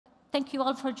Thank you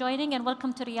all for joining and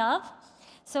welcome to Riyadh.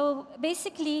 So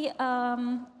basically,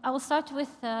 I will start with,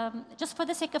 just for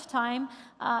the sake of time,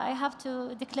 I have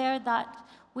to declare that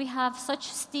we have such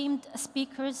esteemed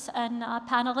speakers and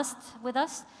panelists with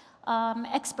us,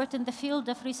 expert in the field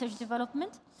of research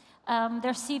development.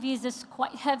 Their CVs is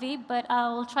quite heavy, but I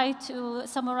will try to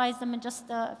summarize them in just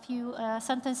a few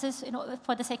sentences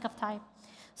for the sake of time.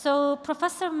 So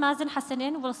Professor Mazen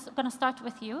Hassanein, we're going to start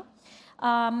with you.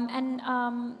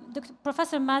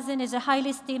 Professor Mazen is a highly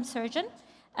esteemed surgeon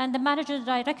and the managing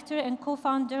director and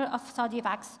co-founder of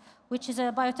SaudiVax, which is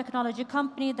a biotechnology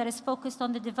company that is focused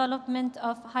on the development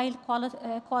of high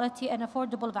quality and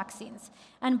affordable vaccines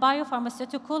and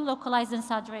biopharmaceutical localized in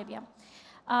Saudi Arabia.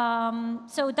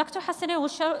 So Dr. Hassanein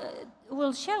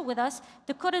will share with us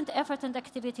the current effort and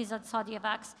activities at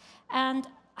SaudiVax and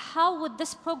how would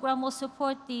this program will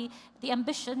support the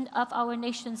ambition of our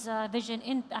nation's vision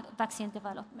in vaccine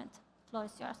development. The floor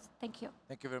is yours. Thank you.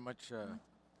 Thank you very much.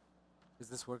 Is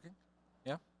this working?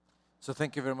 Yeah? So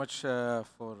thank you very much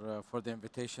for the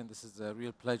invitation. This is a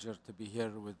real pleasure to be here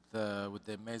with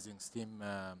the amazing STEAM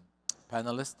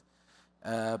panelists.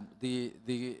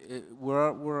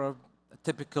 We're a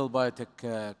typical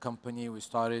biotech company. We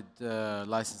started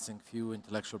licensing few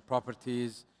intellectual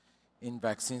properties in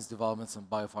vaccines developments and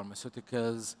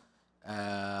biopharmaceuticals,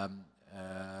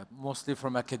 mostly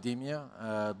from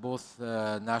academia, both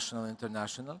national and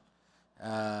international.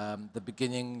 The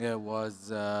beginning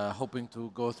was hoping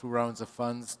to go through rounds of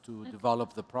funds to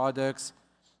develop the products.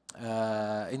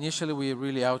 Initially, we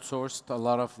really outsourced a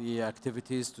lot of the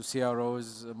activities to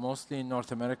CROs, mostly in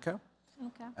North America.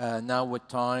 Okay. Now, with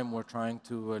time, we're trying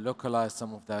to localize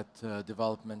some of that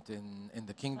development in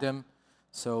the kingdom.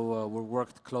 So we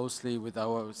worked closely with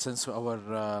since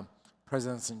our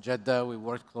presence in Jeddah, we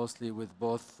worked closely with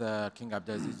both King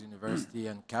Abdulaziz University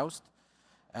and KAUST.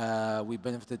 We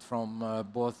benefited from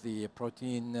both the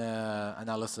protein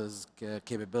analysis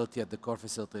capability at the core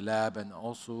facility lab and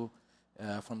also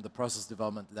from the process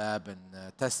development lab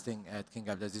and testing at King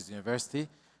Abdulaziz University.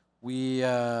 We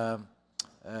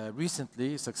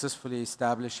recently successfully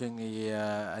establishing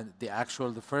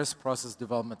the first process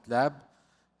development lab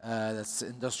that's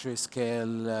industry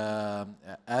scale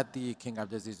at the King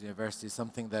Abdulaziz University,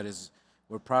 something that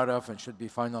we're proud of and should be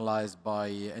finalized by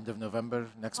end of November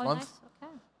next month. Nice.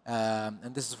 Okay.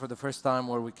 And this is for the first time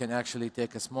where we can actually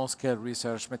take a small scale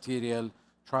research material,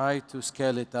 try to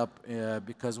scale it up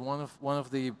because one of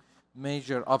the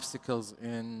major obstacles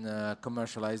in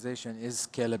commercialization is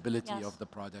scalability of the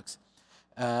products.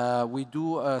 We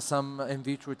do some in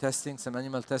vitro testing, some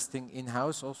animal testing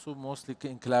in-house, also mostly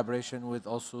in collaboration with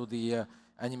also the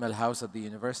animal house at the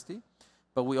university.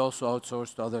 But we also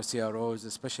outsource to other CROs,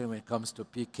 especially when it comes to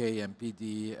PK and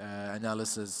PD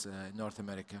analysis in North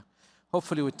America.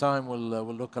 Hopefully, with time,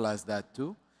 we'll localize that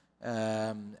too.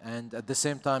 And at the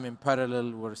same time, in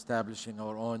parallel, we're establishing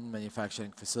our own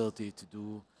manufacturing facility to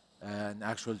do an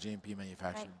actual GMP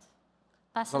manufacturing.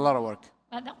 Right. It's a lot of work.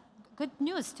 Good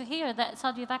news to hear that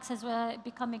SaudiVax is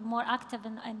becoming more active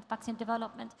in vaccine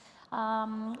development.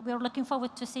 We're looking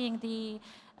forward to seeing the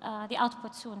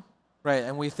output soon. Right,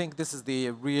 and we think this is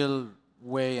the real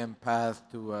way and path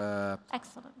to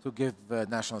give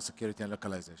national security and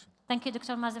localization. Thank you,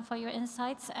 Dr. Mazen, for your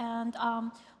insights. And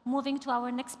moving to our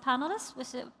next panelist,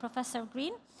 with Professor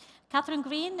Green. Catherine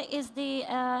Green is the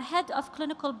head of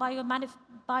clinical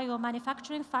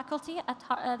biomanufacturing faculty at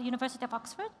the University of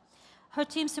Oxford. Her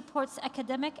team supports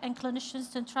academic and clinicians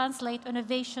to translate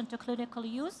innovation to clinical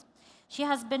use. She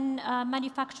has been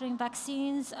manufacturing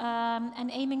vaccines and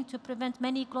aiming to prevent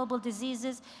many global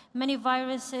diseases, many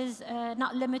viruses,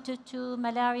 not limited to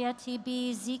malaria,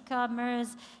 TB, Zika,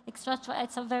 MERS, etc.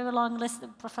 It's a very long list,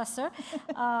 Professor.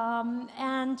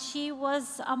 And she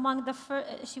was among the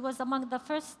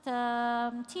first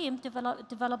team to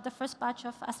develop the first batch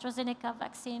of AstraZeneca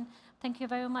vaccine. Thank you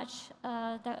very much,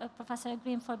 Professor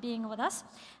Green, for being with us.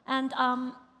 And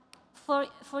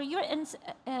for your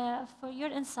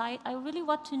insight, I really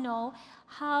want to know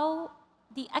how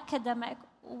the academic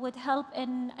would help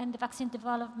in the vaccine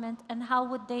development and how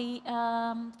would they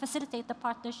facilitate the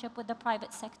partnership with the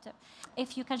private sector.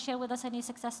 If you can share with us any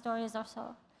success stories or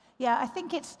so. Yeah, I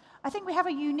think we have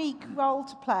a unique role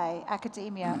to play,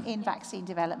 academia, in vaccine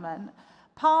development,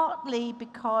 partly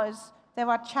because there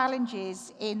are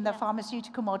challenges in the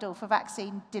pharmaceutical model for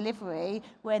vaccine delivery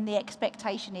when the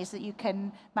expectation is that you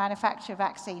can manufacture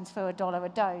vaccines for $1 a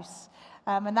dose.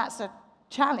 And that's a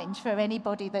challenge for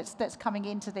anybody that's coming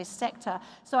into this sector.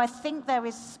 So I think there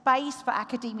is space for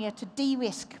academia to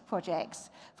de-risk projects,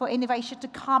 for innovation to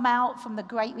come out from the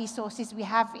great resources we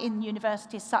have in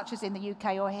universities such as in the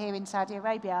UK or here in Saudi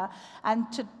Arabia, and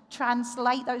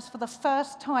translate those for the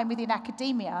first time within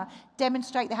academia,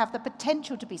 demonstrate they have the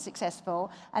potential to be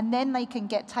successful, and then they can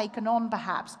get taken on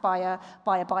perhaps by a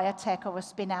biotech or a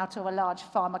spin-out or a large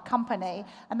pharma company.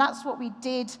 And that's what we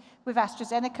did with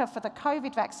AstraZeneca for the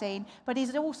COVID vaccine, but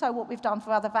is also what we've done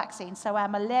for other vaccines. So our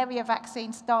malaria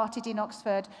vaccine started in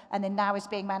Oxford and then now is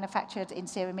being manufactured in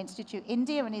Serum Institute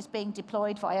India and is being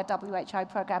deployed via WHO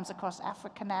programs across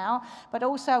Africa now. But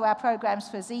also our programs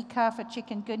for Zika, for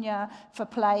chikungunya, for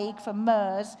plague, for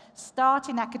MERS, start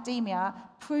in academia,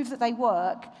 prove that they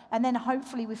work, and then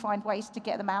hopefully we find ways to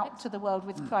get them out to the world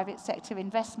with private sector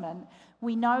investment.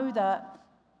 We know that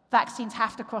vaccines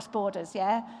have to cross borders,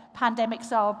 yeah?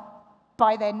 Pandemics are,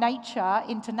 by their nature,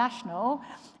 international,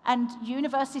 and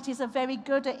universities are very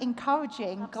good at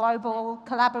encouraging global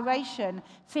collaboration.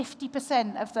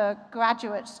 50% of the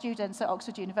graduate students at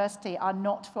Oxford University are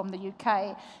not from the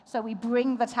UK, so we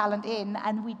bring the talent in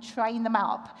and we train them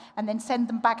up and then send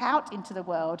them back out into the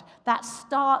world. That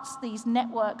starts these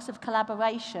networks of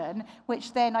collaboration,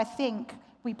 which then I think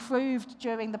we proved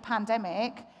during the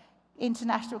pandemic.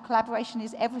 International collaboration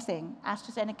is everything.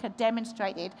 AstraZeneca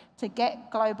demonstrated to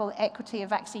get global equity of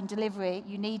vaccine delivery,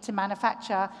 you need to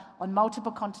manufacture on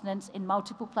multiple continents in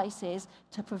multiple places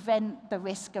to prevent the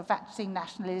risk of vaccine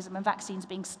nationalism and vaccines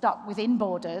being stuck within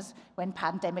borders when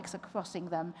pandemics are crossing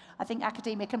them. I think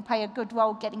academia can play a good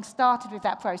role getting started with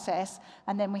that process,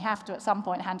 and then we have to at some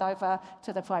point hand over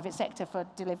to the private sector for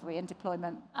delivery and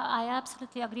deployment. I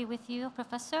absolutely agree with you,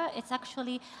 Professor. It's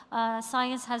actually,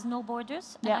 science has no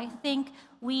borders. Yeah. And I think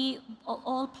we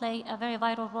all play a very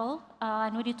vital role,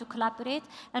 and we need to collaborate.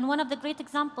 And one of the great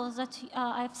examples that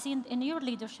I've seen in your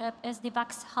leadership is the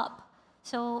Vax Hub.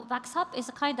 So Vax Hub is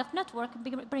a kind of network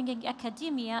bringing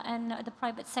academia and the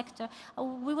private sector.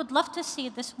 We would love to see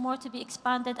this more to be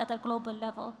expanded at a global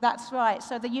level. That's right.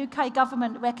 So the UK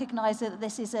government recognises that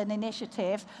this is an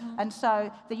initiative, and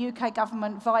so the UK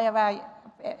government,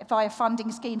 via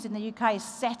funding schemes in the UK,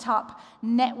 set up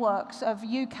networks of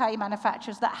UK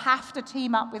manufacturers that have to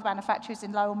team up with manufacturers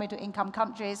in low or middle income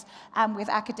countries and with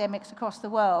academics across the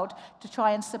world to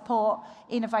try and support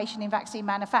innovation in vaccine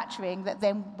manufacturing, that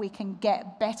then we can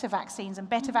get better vaccines and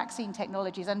better vaccine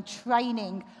technologies and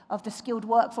training of the skilled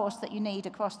workforce that you need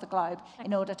across the globe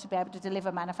in order to be able to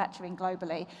deliver manufacturing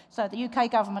globally. So the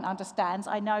UK government understands.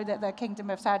 I know that the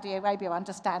Kingdom of Saudi Arabia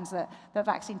understands that the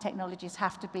vaccine technologies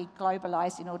have to be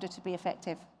globalized in order to be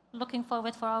effective. Looking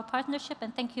forward for our partnership,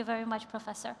 and thank you very much,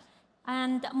 Professor.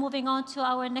 And moving on to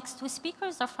our next two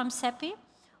speakers are from CEPI,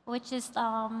 which is they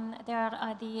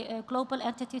are the global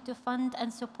entity to fund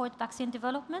and support vaccine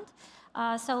development.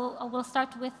 So we'll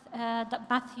start with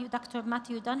Dr.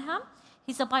 Matthew Dunham.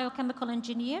 He's a biochemical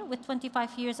engineer with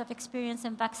 25 years of experience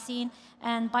in vaccine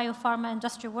and biopharma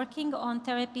industry, working on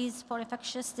therapies for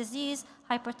infectious disease,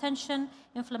 hypertension,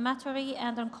 inflammatory,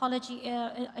 and oncology.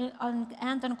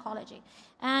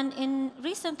 And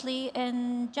recently,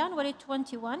 in January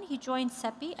 21, he joined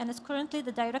CEPI and is currently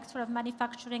the Director of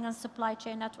Manufacturing and Supply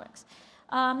Chain Networks.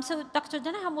 So Dr.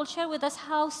 Dunham will share with us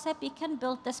how CEPI can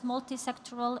build this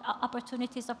multi-sectoral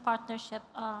opportunities of partnership.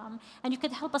 And you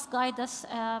could help us guide us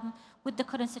with the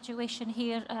current situation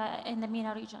here in the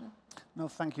MENA region. No,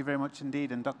 thank you very much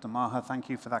indeed. And Dr. Maha, thank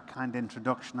you for that kind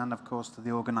introduction, and of course to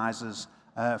the organizers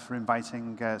for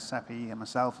inviting CEPI and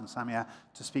myself and Samia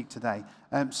to speak today.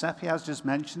 CEPI, as just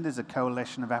mentioned, is a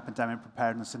coalition of epidemic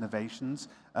preparedness innovations.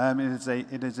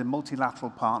 It is a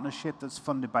multilateral partnership that's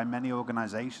funded by many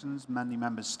organizations, many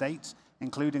member states,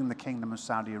 including the Kingdom of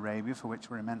Saudi Arabia, for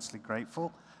which we're immensely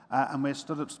grateful. And we're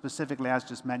stood up specifically, as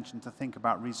just mentioned, to think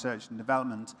about research and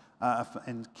development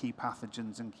in key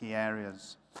pathogens and key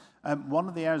areas. One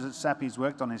of the areas that CEPI's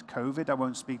worked on is COVID. I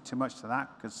won't speak too much to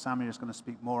that because Samia is going to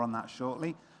speak more on that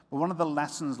shortly. But one of the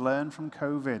lessons learned from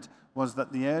COVID was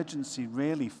that the urgency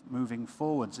really moving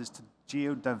forwards is to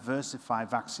geodiversify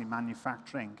vaccine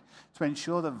manufacturing, to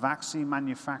ensure that vaccine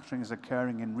manufacturing is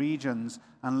occurring in regions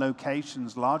and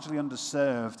locations largely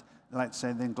underserved, let's say,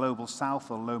 in global south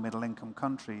or low middle income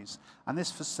countries. And this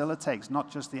facilitates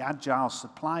not just the agile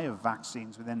supply of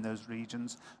vaccines within those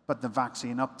regions, but the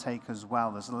vaccine uptake as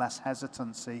well. There's less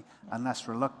hesitancy and less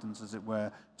reluctance, as it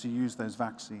were, to use those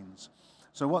vaccines.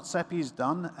 So what CEPI's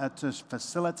done to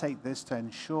facilitate this, to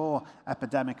ensure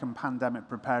epidemic and pandemic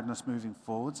preparedness moving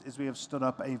forwards, is we have stood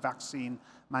up a vaccine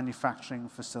manufacturing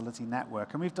facility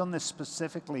network. And we've done this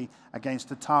specifically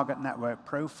against a target network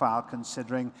profile,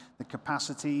 considering the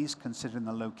capacities, considering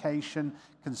the location,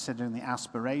 considering the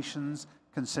aspirations,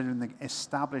 considering the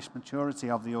established maturity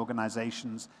of the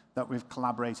organizations that we've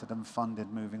collaborated and funded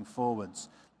moving forwards.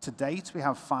 To date, we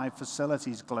have 5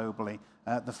 facilities globally.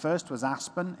 The first was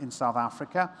Aspen in South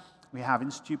Africa, We have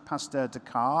Institut Pasteur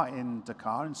Dakar in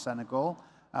Senegal.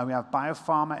 We have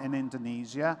Biopharma in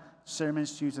Indonesia, Serum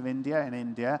Institute of India in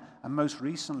India, and most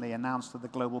recently announced at the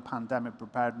Global Pandemic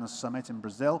Preparedness Summit in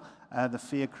Brazil, the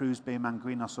Fiocruz B.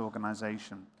 Manguinhos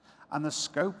organization. And the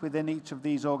scope within each of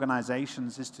these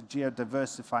organizations is to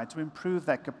geodiversify, to improve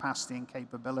their capacity and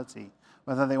capability,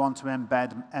 whether they want to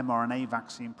embed mRNA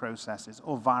vaccine processes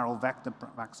or viral vector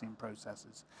vaccine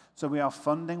processes. So we are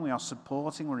funding, we are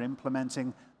supporting, we're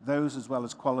implementing those as well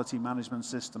as quality management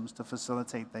systems to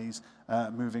facilitate these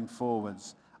moving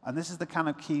forwards. And this is the kind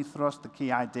of key thrust, the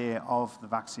key idea of the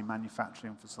vaccine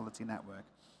manufacturing facility network.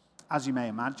 As you may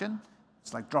imagine,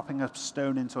 it's like dropping a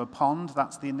stone into a pond.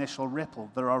 That's the initial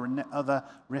ripple. There are other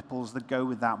ripples that go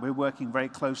with that. We're working very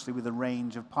closely with a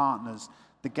range of partners.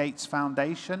 The Gates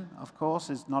Foundation, of course,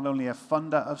 is not only a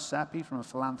funder of CEPI from a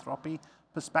philanthropy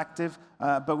perspective,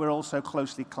 but we're also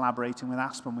closely collaborating with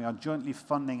Aspen. We are jointly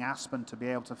funding Aspen to be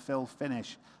able to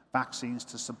finish vaccines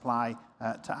to supply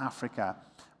to Africa.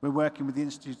 We're working with the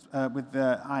Institute, with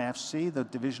the IFC, the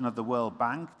division of the World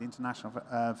Bank, the International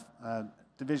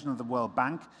Division of the World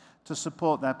Bank, to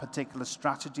support their particular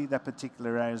strategy, their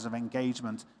particular areas of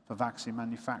engagement for vaccine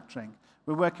manufacturing.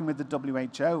 We're working with the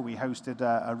WHO. We hosted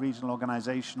a regional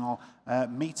organizational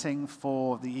meeting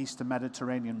for the Eastern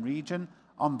Mediterranean region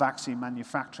on vaccine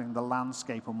manufacturing, the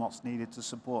landscape and what's needed to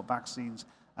support vaccines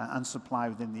and supply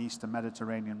within the Eastern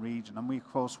Mediterranean region. And we, of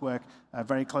course, work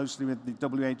very closely with the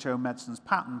WHO Medicines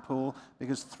Patent Pool,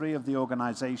 because 3 of the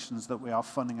organizations that we are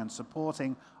funding and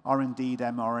supporting are indeed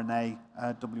mRNA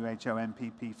WHO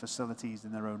MPP facilities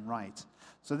in their own right.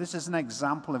 So this is an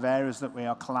example of areas that we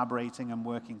are collaborating and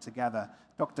working together.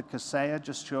 Dr. Kaseya,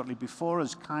 just shortly before,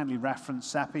 has kindly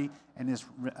referenced CEPI in his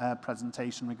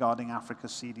presentation regarding Africa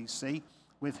CDC,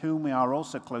 with whom we are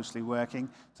also closely working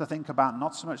to think about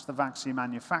not so much the vaccine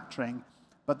manufacturing,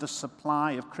 but the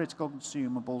supply of critical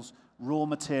consumables, raw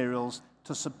materials,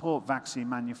 to support vaccine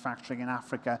manufacturing in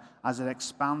Africa as it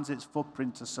expands its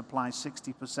footprint to supply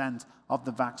 60% of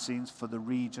the vaccines for the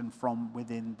region from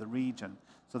within the region.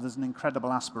 So there's an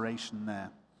incredible aspiration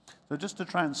there. So just to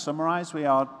try and summarize, we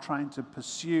are trying to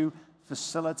pursue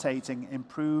facilitating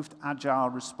improved agile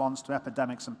response to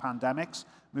epidemics and pandemics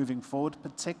moving forward,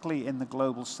 particularly in the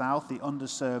global south, the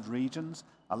underserved regions,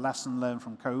 a lesson learned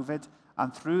from COVID,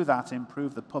 and through that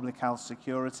improve the public health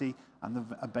security and the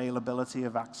availability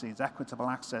of vaccines, equitable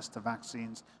access to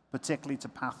vaccines, particularly to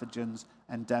pathogens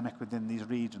endemic within these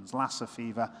regions. Lassa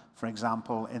fever, for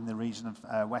example, in the region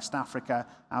of West Africa,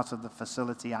 out of the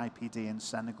facility IPD in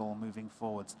Senegal moving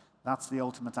forwards. That's the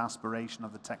ultimate aspiration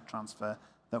of the tech transfer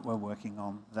that we're working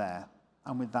on there.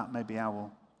 And with that, maybe I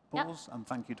will pause, and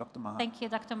thank you, Dr. Maha. Thank you,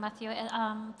 Dr. Matthew.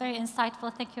 Very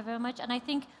insightful. Thank you very much. And I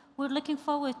think we're looking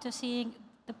forward to seeing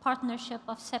the partnership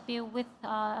of CEPI with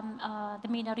the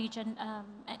MENA region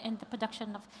in the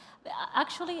production of...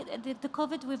 Actually, the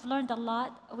COVID, we've learned a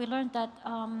lot. We learned that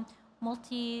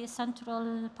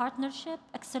multi-central partnership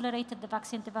accelerated the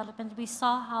vaccine development. We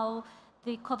saw how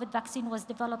the COVID vaccine was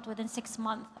developed within 6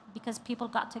 months because people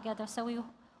got together. So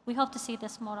we hope to see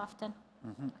this more often.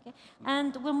 Mm-hmm. Okay.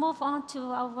 And we'll move on to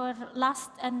our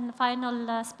last and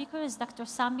final speaker is Dr.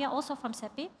 Samia, also from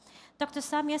CEPI. Dr.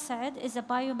 Samia Said is a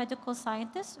biomedical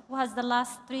scientist who has the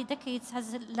last 3 decades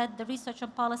has led the research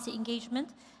and policy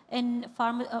engagement in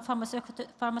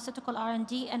pharmaceutical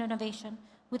R&D and innovation,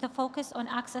 with a focus on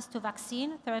access to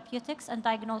vaccine, therapeutics, and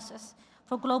diagnosis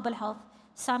for global health.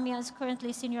 Samia is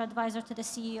currently senior advisor to the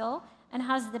CEO and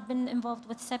has been involved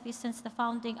with CEPI since the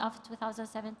founding of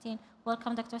 2017.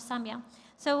 Welcome, Dr. Samia.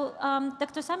 So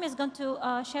Dr. Samia is going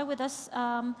to share with us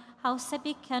how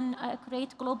CEPI can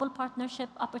create global partnership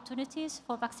opportunities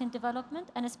for vaccine development,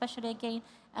 and especially again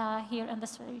here in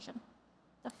this region.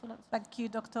 Thank you,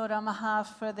 Dr. Maha,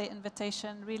 for the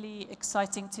invitation. Really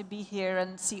exciting to be here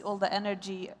and see all the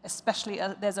energy, especially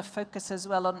there's a focus as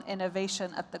well on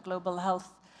innovation at the Global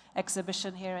Health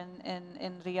exhibition here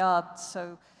in Riyadh.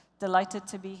 So delighted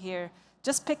to be here.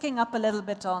 Just picking up a little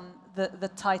bit on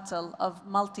the title of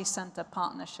multi-center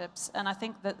partnerships. And I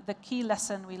think that the key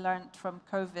lesson we learned from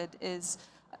COVID is,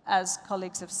 as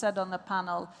colleagues have said on the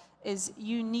panel, is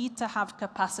you need to have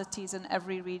capacities in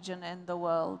every region in the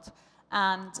world.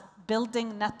 And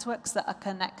building networks that are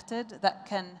connected, that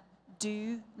can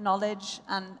do knowledge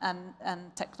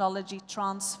and technology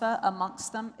transfer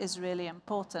amongst them is really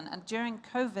important. And during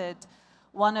COVID,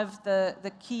 one of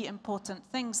the key important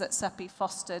things that CEPI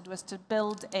fostered was to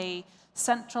build a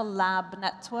central lab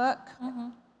network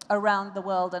around the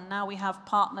world. And now we have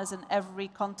partners in every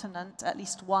continent, at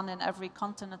least one in every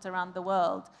continent around the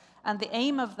world. And the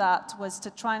aim of that was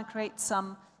to try and create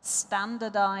some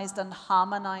standardized and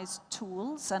harmonized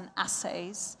tools and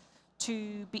assays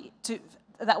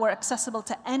that were accessible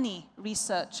to any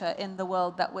researcher in the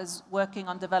world that was working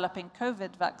on developing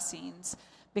COVID vaccines,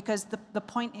 because the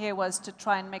point here was to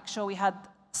try and make sure we had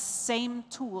same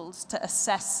tools to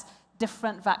assess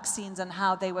different vaccines and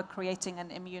how they were creating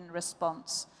an immune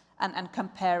response and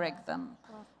comparing them.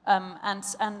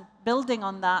 And building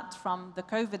on that from the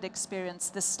COVID experience,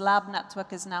 this lab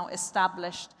network is now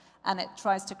established, and it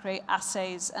tries to create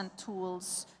assays and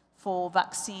tools for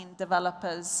vaccine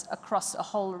developers across a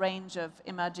whole range of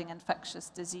emerging infectious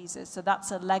diseases. So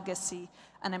that's a legacy,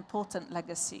 an important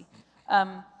legacy.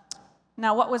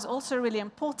 Now, what was also really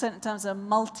important in terms of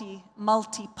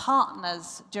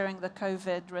multi-partners during the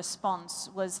COVID response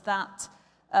was that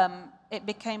it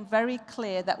became very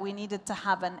clear that we needed to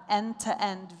have an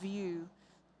end-to-end view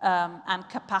and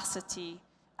capacity,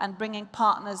 and bringing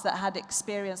partners that had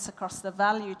experience across the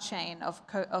value chain of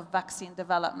vaccine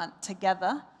development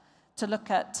together to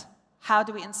look at how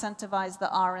do we incentivize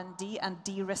the R&D and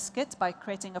de-risk it by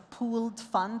creating a pooled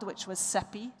fund, which was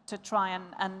CEPI, to try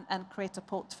and create a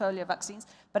portfolio of vaccines.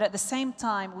 But at the same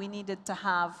time, we needed to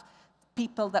have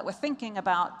people that were thinking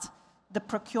about the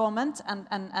procurement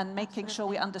and making sure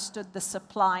we understood the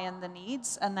supply and the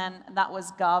needs. And then that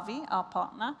was Gavi, our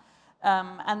partner.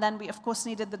 And then we, of course,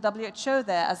 needed the WHO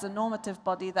there as a normative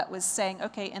body that was saying,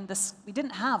 okay, we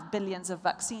didn't have billions of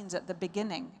vaccines at the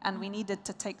beginning, and we needed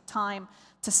to take time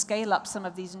to scale up some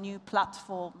of these new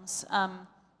platforms.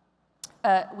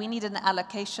 We needed an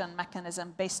allocation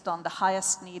mechanism based on the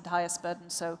highest need, highest burden,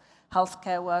 so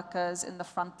healthcare workers in the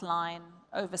front line,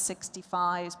 over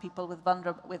 65s, people with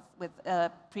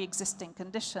pre-existing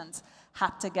conditions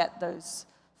had to get those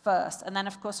first. And then,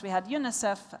 of course, we had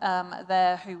UNICEF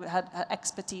there, who had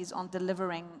expertise on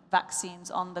delivering vaccines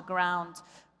on the ground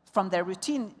from their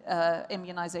routine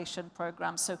immunization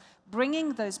program. So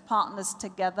bringing those partners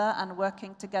together and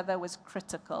working together was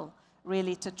critical,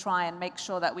 really, to try and make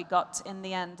sure that we got, in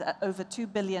the end, over 2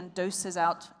 billion doses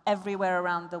out everywhere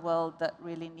around the world that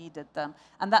really needed them,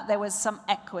 and that there was some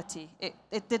equity.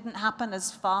 It didn't happen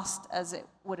as fast as it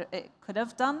could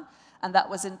have done, and that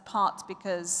was in part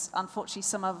because, unfortunately,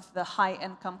 some of the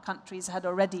high-income countries had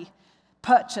already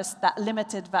purchased that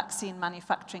limited vaccine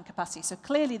manufacturing capacity. So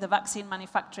clearly the vaccine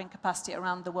manufacturing capacity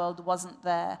around the world wasn't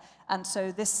there. And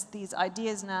so these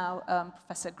ideas now,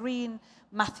 Professor Green,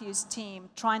 Matthew's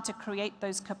team, trying to create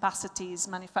those capacities,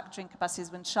 manufacturing capacities,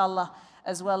 inshallah,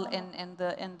 as well in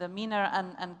the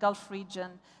MENA and Gulf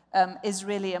region, is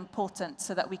really important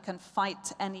so that we can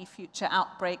fight any future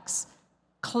outbreaks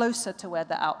closer to where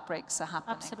the outbreaks are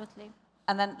happening. Absolutely.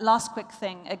 And then last quick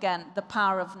thing, again, the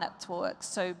power of networks.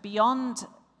 So beyond,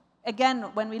 again,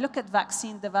 when we look at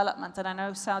vaccine development, and I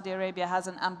know Saudi Arabia has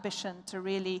an ambition to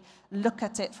really look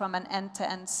at it from an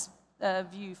end-to-end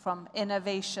view, from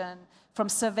innovation, from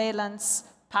surveillance,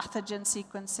 pathogen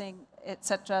sequencing,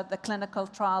 etc., the clinical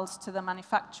trials to the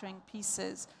manufacturing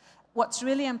pieces. What's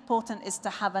really important is to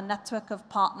have a network of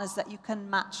partners that you can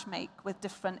matchmake with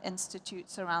different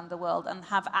institutes around the world and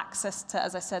have access to,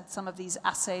 as I said, some of these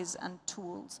assays and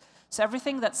tools. So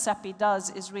everything that CEPI does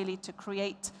is really to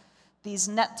create these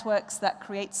networks that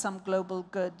create some global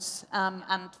goods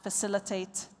and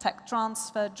facilitate tech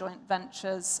transfer, joint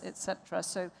ventures, etc.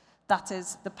 So that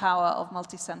is the power of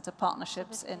multi-center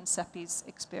partnerships in CEPI's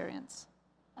experience.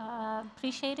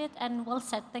 Appreciate it, and well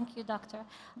said. Thank you, Doctor.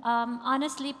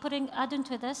 Honestly, adding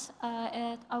to this,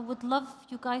 I would love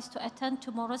you guys to attend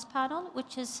tomorrow's panel,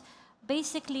 which is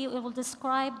basically, it will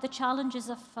describe the challenges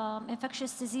of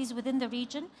infectious disease within the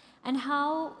region and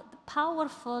how the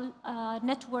powerful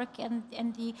network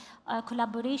and the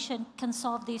collaboration can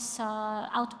solve these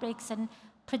outbreaks and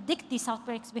predict these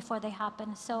outbreaks before they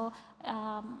happen. So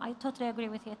I totally agree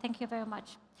with you. Thank you very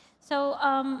much. So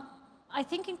I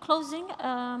think in closing,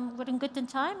 we're in good in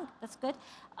time. That's good.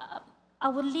 I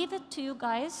will leave it to you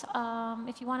guys.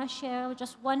 If you want to share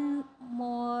just one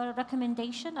more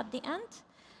recommendation at the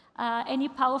end, any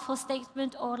powerful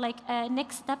statement or like a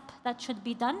next step that should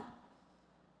be done.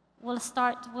 We'll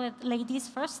start with ladies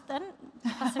first then,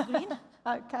 Professor Green.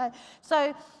 Okay.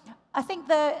 So I think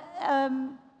the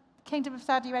Kingdom of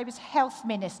Saudi Arabia's health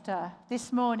minister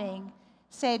this morning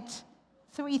said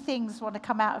 3 things want to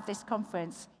come out of this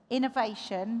conference: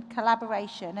 innovation,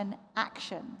 collaboration, and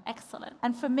action. Excellent.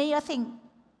 And for me, I think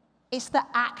it's the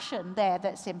action there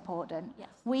that's important. Yes.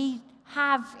 We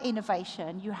have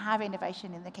innovation. You have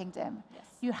innovation in the kingdom. Yes.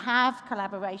 You have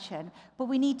collaboration, but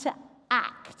we need to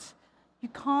act. You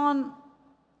can't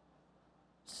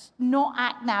not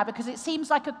act now because it seems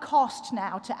like a cost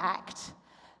now to act.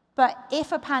 But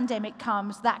if a pandemic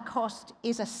comes, that cost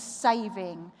is a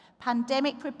saving.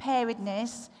 Pandemic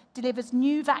preparedness delivers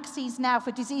new vaccines now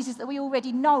for diseases that we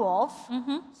already know of.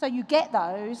 So you get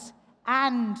those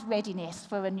and readiness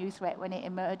for a new threat when it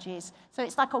emerges. So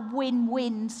it's like a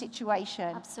win-win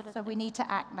situation. Absolutely. So we need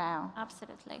to act now.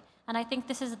 Absolutely. And I think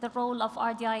this is the role of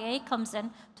RDIA comes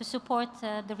in to support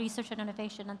the research and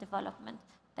innovation and development.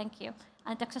 Thank you.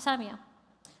 And Dr. Samia?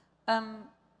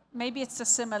 Maybe it's a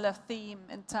similar theme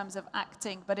in terms of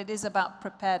acting, but it is about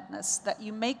preparedness, that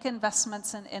you make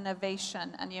investments in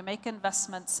innovation and you make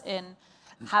investments in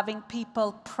having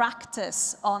people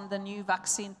practice on the new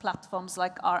vaccine platforms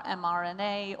like our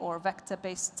mRNA or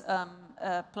vector-based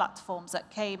platforms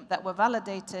that were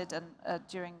validated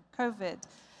during COVID.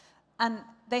 And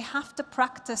they have to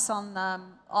practice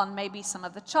on maybe some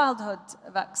of the childhood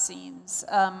vaccines,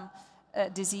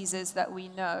 diseases that we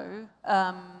know,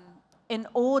 in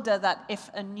order that if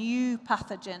a new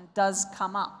pathogen does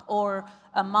come up or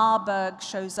a Marburg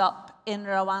shows up in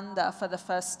Rwanda for the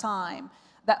first time,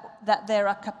 that there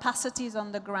are capacities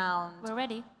on the ground. We're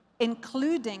ready.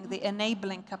 Including the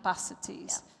enabling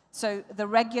capacities. Yeah. So the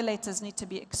regulators need to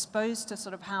be exposed to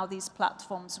sort of how these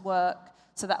platforms work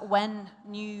so that when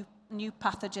new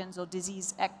pathogens or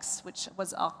disease X, which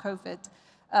was our COVID,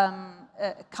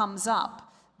 comes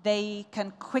up, they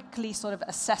can quickly sort of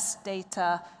assess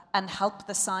data and help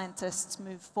the scientists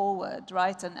move forward,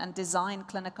 right? And design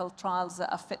clinical trials that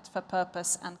are fit for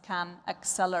purpose and can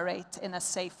accelerate in a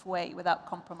safe way without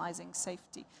compromising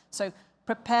safety. So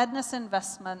preparedness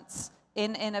investments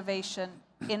in innovation,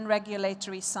 in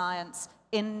regulatory science,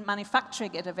 in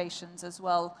manufacturing innovations as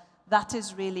well, that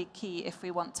is really key if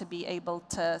we want to be able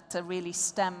to really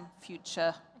stem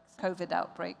future COVID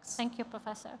outbreaks. Thank you,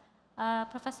 Professor.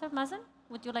 Professor Mazen,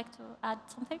 would you like to add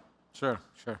something? Sure.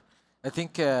 I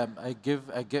think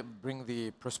bring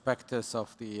the prospectus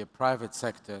of the private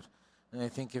sector, and I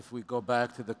think if we go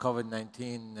back to the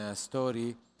COVID-19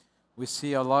 story, we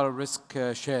see a lot of risk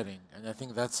sharing, and I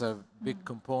think that's a big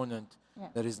component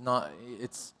that is not.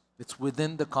 It's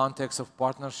within the context of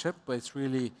partnership, but it's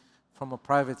really from a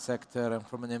private sector and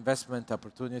from an investment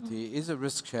opportunity is a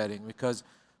risk sharing, because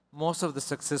most of the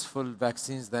successful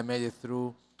vaccines that made it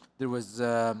through, there was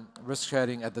risk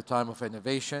sharing at the time of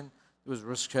innovation. There was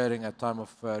risk sharing at time of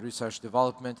research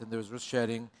development, and there was risk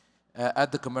sharing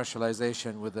at the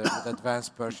commercialization with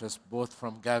advanced purchase, both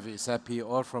from Gavi, CEPI,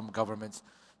 or from governments.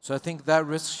 So I think that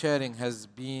risk sharing has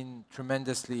been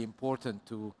tremendously important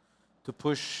to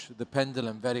push the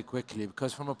pendulum very quickly,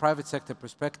 because from a private sector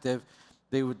perspective,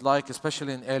 they would like,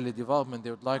 especially in early development,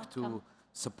 they would like to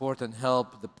support and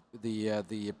help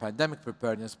the pandemic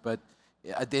preparedness, but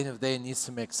at the end of the day, it needs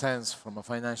to make sense from a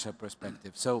financial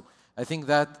perspective. So I think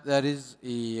that is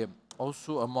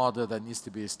also a model that needs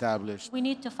to be established. We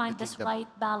need to find this right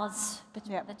balance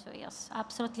between the two, yes.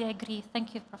 Absolutely agree.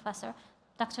 Thank you, Professor.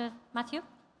 Dr. Matthew?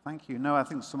 Thank you. No, I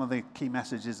think some of the key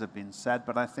messages have been said,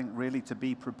 but I think really to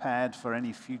be prepared for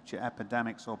any future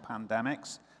epidemics or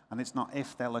pandemics, and it's not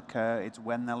if they'll occur, it's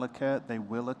when they'll occur, they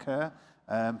will occur.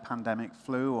 Pandemic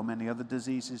flu or many other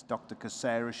diseases. Dr.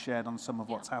 Kassera shared on some of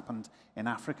what's happened in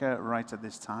Africa right at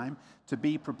this time. To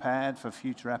be prepared for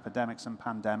future epidemics and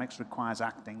pandemics requires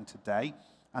acting today,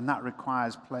 and that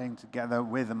requires playing together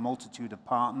with a multitude of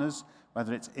partners,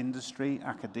 whether it's industry,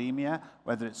 academia,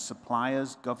 whether it's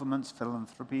suppliers, governments,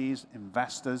 philanthropies,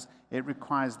 investors. It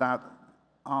requires that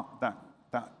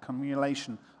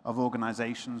accumulation of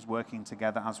organizations working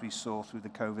together as we saw through the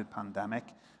COVID pandemic.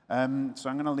 So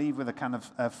I'm going to leave with a kind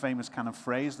of famous kind of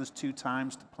phrase. There's 2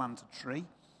 times to plant a tree.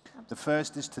 The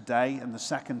first is today, and the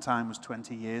second time was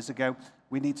 20 years ago.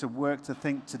 We need to work to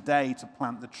think today to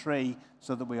plant the tree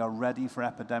so that we are ready for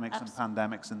epidemics and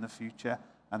pandemics in the future.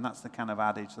 And that's the kind of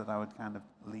adage that I would kind of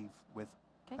leave with.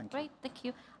 Okay, great, thank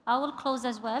you. I will close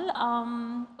as well.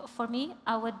 For me,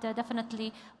 I would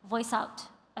definitely voice out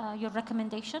your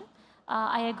recommendation.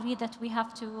 I agree that we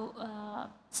have to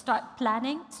start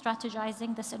planning,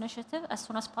 strategizing this initiative as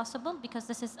soon as possible, because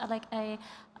this is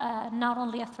not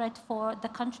only a threat for the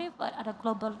country, but at a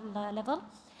global level.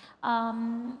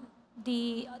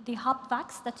 The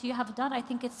HubVax that you have done, I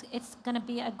think it's going to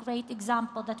be a great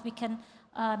example that we can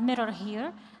mirror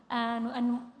here.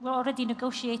 And we're already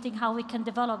negotiating how we can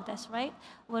develop this, right?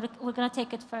 We're going to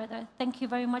take it further. Thank you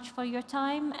very much for your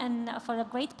time and for a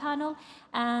great panel.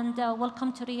 And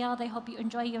welcome to Riyadh. I hope you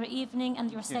enjoy your evening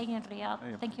and you're staying in Riyadh.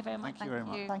 Thank you very much. Thank you very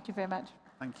much. Thank you very much.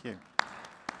 Thank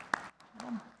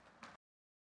you.